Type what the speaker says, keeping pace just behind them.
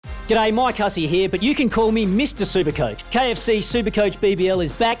G'day, Mike Hussey here, but you can call me Mr. Supercoach. KFC Supercoach BBL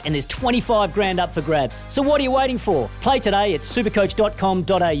is back and there's 25 grand up for grabs. So what are you waiting for? Play today at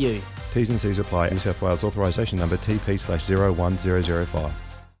supercoach.com.au. T's and C's apply. New South Wales authorisation number TP/01005.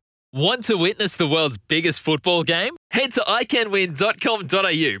 Want to witness the world's biggest football game? Head to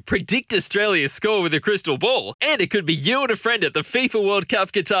iCanWin.com.au, predict Australia's score with a crystal ball, and it could be you and a friend at the FIFA World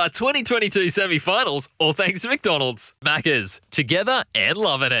Cup Qatar 2022 semi-finals, all thanks to McDonald's. Maccas, together and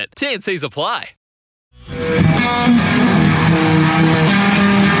loving it. T&Cs apply.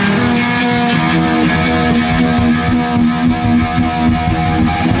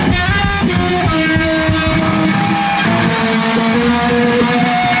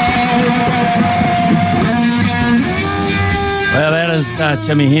 Well, that is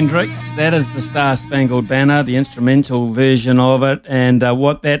Jimi Hendrix. That is the Star Spangled Banner, the instrumental version of it. And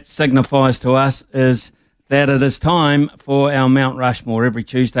what that signifies to us is that it is time for our Mount Rushmore. Every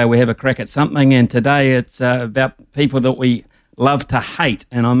Tuesday we have a crack at something, and today it's about people that we love to hate,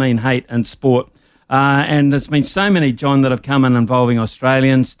 and I mean hate in sport. And there's been so many, John, that have come in involving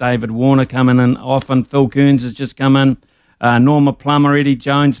Australians. David Warner coming in often. Phil Kearns has just come in. Norma Plummer, Eddie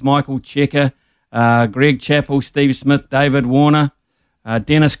Jones, Michael Checker, Greg Chappell, Steve Smith, David Warner,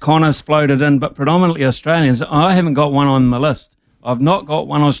 Dennis Connors floated in, but predominantly Australians. I haven't got one on the list. I've not got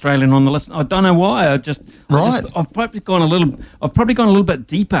one Australian on the list. I don't know why. I've probably gone a little bit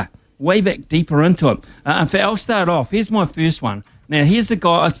deeper, way back deeper into it. In fact, I'll start off. Here's my first one. Now, here's a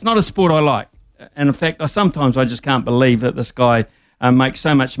guy. It's not a sport I like, and in fact, sometimes I just can't believe that this guy makes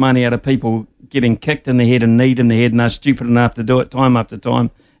so much money out of people getting kicked in the head and kneed in the head, and they're stupid enough to do it time after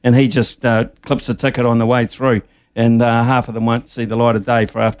time. And he just clips a ticket on the way through, and half of them won't see the light of day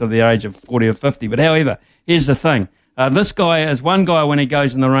for after the age of 40 or 50. But however, here's the thing. This guy is one guy when he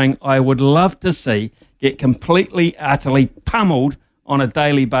goes in the ring I would love to see get completely, utterly pummeled on a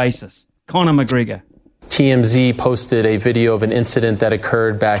daily basis. Conor McGregor. TMZ posted a video of an incident that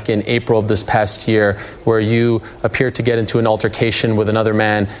occurred back in April of this past year where you appeared to get into an altercation with another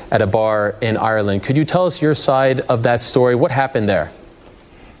man at a bar in Ireland. Could you tell us your side of that story? What happened there?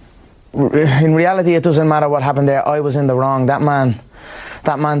 In reality, it doesn't matter what happened there. I was in the wrong. That man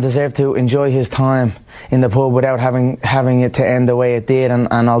deserved to enjoy his time in the pub without having it to end the way it did.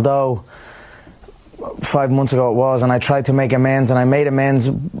 And although 5 months ago it was, and I tried to make amends, and I made amends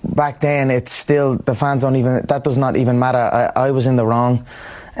back then, it's still, the fans don't even, that does not even matter. I was in the wrong.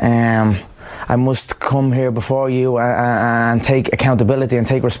 I must come here before you and take accountability and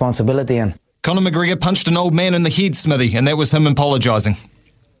take responsibility. And Conor McGregor punched an old man in the head, Smithy, and that was him apologising.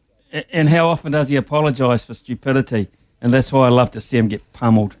 And how often does he apologise for stupidity? And that's why I love to see him get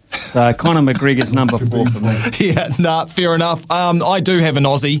pummeled. So Conor McGregor's number 4 for me. Yeah, fair enough. I do have an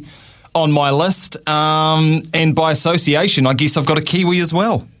Aussie on my list. And by association, I guess I've got a Kiwi as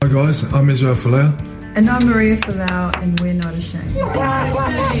well. Hi guys, I'm Israel Folau. And I'm Maria Folau, and we're not ashamed.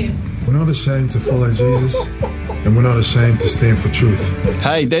 We're not ashamed to follow Jesus, and we're not ashamed to stand for truth.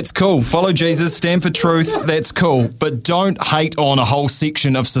 Hey, that's cool. Follow Jesus, stand for truth, that's cool. But don't hate on a whole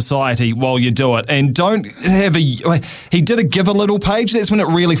section of society while you do it. And don't have he did a Give a Little page. That's when it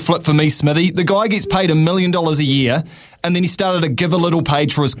really flipped for me, Smithy. The guy gets paid $1 million a year, and then he started a Give a Little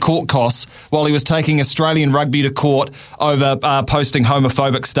page for his court costs while he was taking Australian rugby to court over posting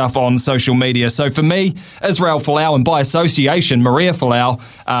homophobic stuff on social media. So for me, Israel Folau, and by association, Maria Folau,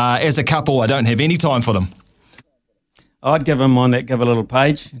 as a couple, I don't have any time for them. I'd give him on that Give a Little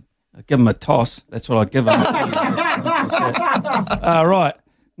page. I'd give him a toss. That's what I'd give him. Right.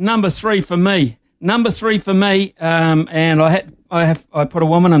 Number 3 for me. And I put a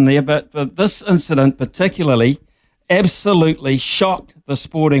woman in there, but for this incident particularly, absolutely shocked the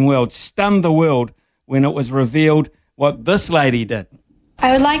sporting world, stunned the world when it was revealed what this lady did.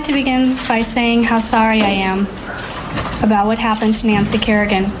 I would like to begin by saying how sorry I am about what happened to Nancy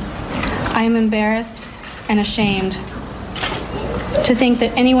Kerrigan. I am embarrassed and ashamed to think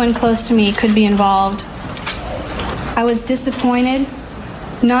that anyone close to me could be involved. I was disappointed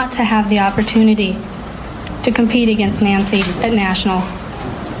not to have the opportunity to compete against Nancy at Nationals.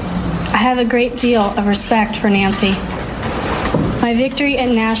 I have a great deal of respect for Nancy. My victory at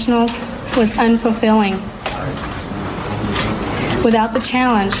Nationals was unfulfilling without the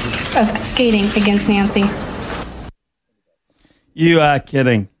challenge of skating against Nancy. You are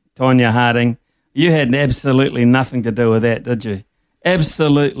kidding, Tonya Harding. You had absolutely nothing to do with that, did you?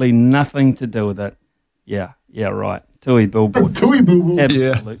 Absolutely nothing to do with it. Yeah, right. Tui Billboard. Tui Billboard.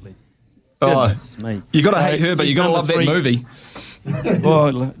 Absolutely. Yeah. Goodness me. You got to hate her, but you got to love that movie.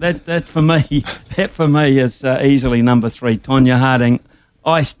 Well, that for me is easily number 3. Tonya Harding,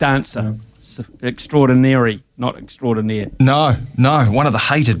 ice dancer, extraordinary, not extraordinaire. No, one of the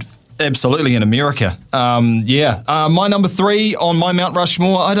hated absolutely in America. My number 3 on my Mount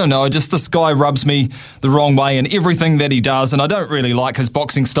Rushmore, I don't know, just this guy rubs me the wrong way in everything that he does, and I don't really like his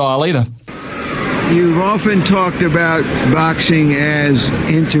boxing style either. You've often talked about boxing as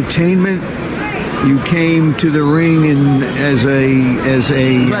entertainment. You came to the ring as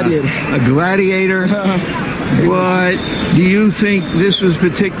a gladiator. But do you think this was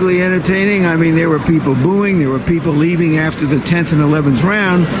particularly entertaining? I mean, there were people booing, there were people leaving after the 10th and 11th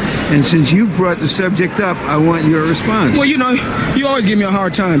round. And since you've brought the subject up, I want your response. Well, you always give me a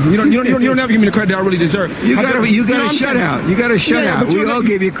hard time. You don't ever give me the credit I really deserve. You got a shutout. You got a shutout. We all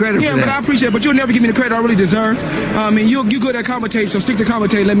give you credit for that. Yeah, but I appreciate it. But you'll never give me the credit I really deserve. You're good at commentating, so stick to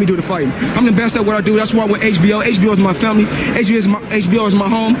commentating. Let me do the fighting. I'm the best at what I do. That's why I'm with HBO. HBO is my family. HBO is my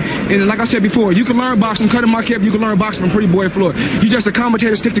home. And like I said before, you can learn boxing, cut in my cap. You can learn boxing from Pretty Boy Floyd. You just a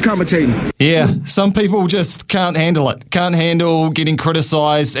commentator. Stick to commentating. Yeah, some people just can't handle it. Can't handle getting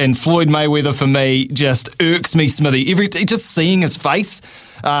criticised, and Floyd Mayweather, for me, just irks me, Smithy. Just seeing his face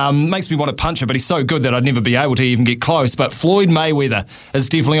makes me want to punch him, but he's so good that I'd never be able to even get close. But Floyd Mayweather is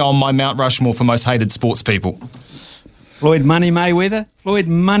definitely on my Mount Rushmore for most hated sports people. Floyd Money Mayweather?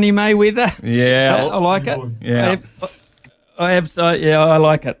 Yeah. I like it. Yeah. I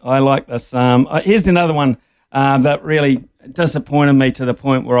like it. I like this. Here's another one that really disappointed me to the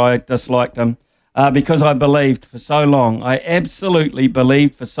point where I disliked him. Because I believed for so long. I absolutely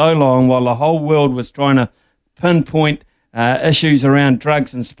believed for so long, while the whole world was trying to pinpoint issues around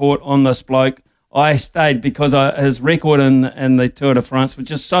drugs and sport on this bloke. I stayed because his record in the Tour de France was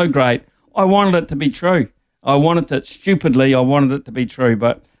just so great. I wanted it to be true. I wanted it to be true.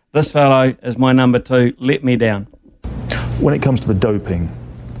 But this fellow is my number 2. Let me down. When it comes to the doping,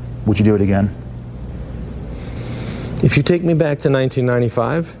 would you do it again? If you take me back to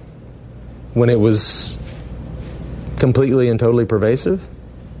 1995... when it was completely and totally pervasive,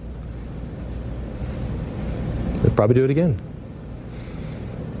 I'd probably do it again.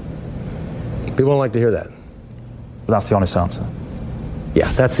 People don't like to hear that. But that's the honest answer. Yeah,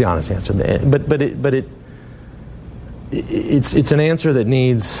 that's the honest answer. But it's an answer that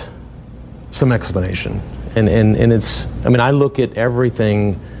needs some explanation. And it's, I mean, I look at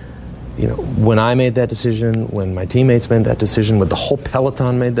everything, when I made that decision, when my teammates made that decision, when the whole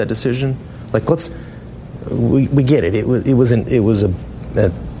peloton made that decision. Like, we get it. It was a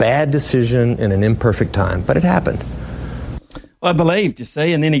bad decision in an imperfect time, but it happened. I believed, you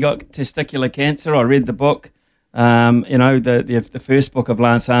see, and then he got testicular cancer. I read the book, the first book of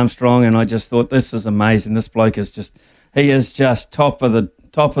Lance Armstrong, and I just thought, this is amazing. This bloke is just top of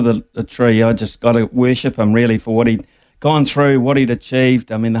the tree. I just got to worship him really for what he'd gone through, what he'd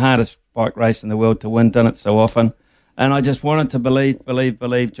achieved. I mean, the hardest bike race in the world to win, done it so often. And I just wanted to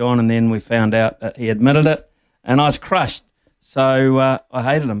believe John, and then we found out that he admitted it, and I was crushed. So I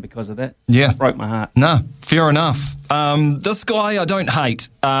hated him because of that. Yeah. It broke my heart. No, fair enough. This guy I don't hate,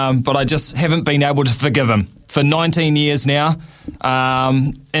 but I just haven't been able to forgive him for 19 years now.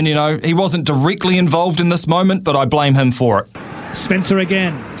 And, he wasn't directly involved in this moment, but I blame him for it. Spencer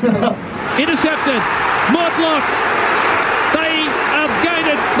again. Intercepted. Mortlock. They have gained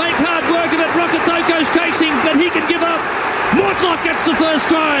it. Make hard work of it. Rokitoko's chasing, but he can give up. Mortlock gets the first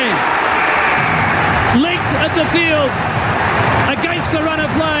try. Length of the field against the run of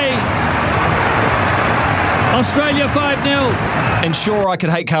play. Australia 5-0. And sure, I could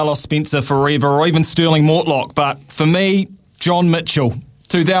hate Carlos Spencer forever, or even Sterling Mortlock, but for me, John Mitchell,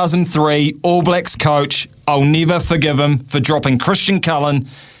 2003 All Blacks coach, I'll never forgive him for dropping Christian Cullen,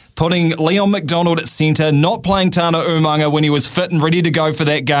 putting Leon McDonald at centre, not playing Tana Umaga when he was fit and ready to go for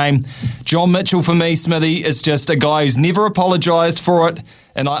that game. John Mitchell, for me, Smithy, is just a guy who's never apologised for it,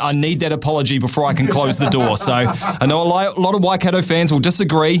 and I need that apology before I can close the door. So I know a lot of Waikato fans will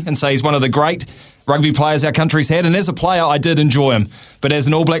disagree and say he's one of the great rugby players our country's had, and as a player, I did enjoy him. But as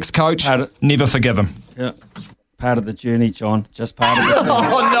an All Blacks coach, never forgive him. Yeah. Part of the journey, John. Just part of the journey.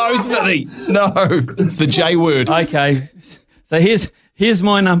 Oh, no, Smithy. No. The J word. Okay. So here's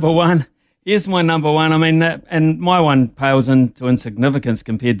my number 1. Here's my number 1. I mean, and my one pales into insignificance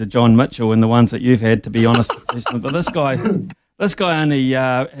compared to John Mitchell and the ones that you've had, to be honest. But this guy only,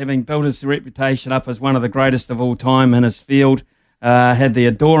 having built his reputation up as one of the greatest of all time in his field, had the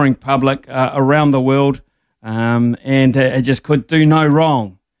adoring public around the world, and it just could do no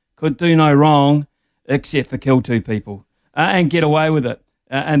wrong. Except for kill 2 people and get away with it.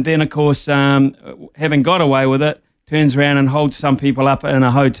 And then, of course, having got away with it, turns around and holds some people up in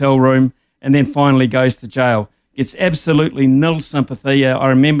a hotel room and then finally goes to jail. Gets absolutely nil sympathy. I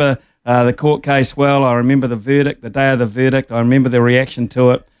remember the court case well. I remember the verdict, the day of the verdict. I remember the reaction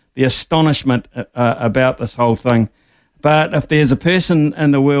to it, the astonishment about this whole thing. But if there's a person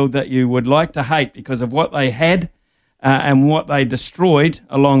in the world that you would like to hate because of what they had and what they destroyed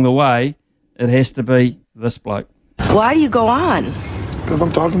along the way, it has to be this bloke. Why do you go on? Because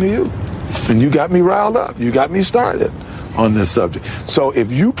I'm talking to you. And you got me riled up. You got me started on this subject. So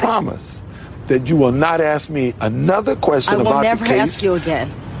if you promise that you will not ask me another question about the case... I will never ask you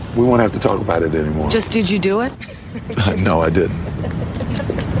again. We won't have to talk about it anymore. Just did you do it? No, I didn't.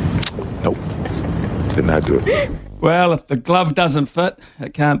 Nope. Did not do it. Well, if the glove doesn't fit,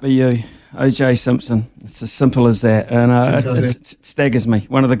 it can't be you. O.J. Simpson. It's as simple as that. And it staggers me.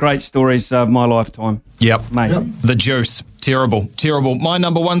 One of the great stories of my lifetime. Yep. Mate. Yep. The juice. Terrible. Terrible. My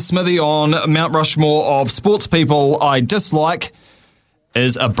number one, Smithy, on Mount Rushmore of sports people I dislike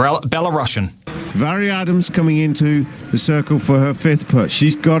is a Belarusian. Valerie Adams coming into the circle for her fifth putt.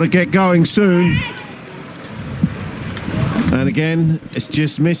 She's got to get going soon. And again, it's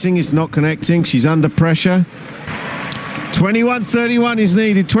just missing. It's not connecting. She's under pressure. 21.31 is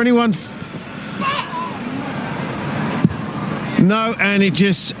needed. 21... No, and it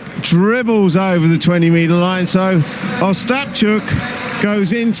just dribbles over the 20-metre line. So Ostapchuk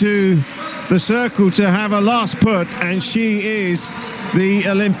goes into the circle to have a last putt, and she is the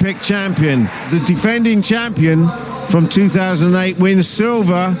Olympic champion. The defending champion from 2008 wins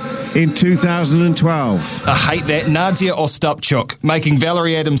silver in 2012. I hate that. Nadia Ostapchuk making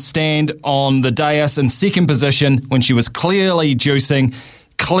Valerie Adams stand on the dais in second position when she was clearly juicing.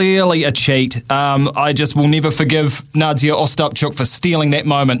 Clearly a cheat. I just will never forgive Nadia Ostapchuk for stealing that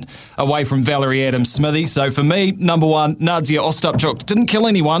moment away from Valerie Adams, Smithy. So for me, number one, Nadia Ostapchuk didn't kill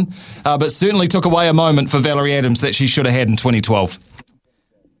anyone, but certainly took away a moment for Valerie Adams that she should have had in 2012.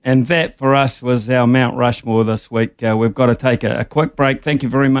 And that, for us, was our Mount Rushmore this week. We've got to take a quick break. Thank you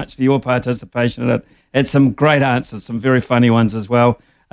very much for your participation in it. Had some great answers, some very funny ones as well.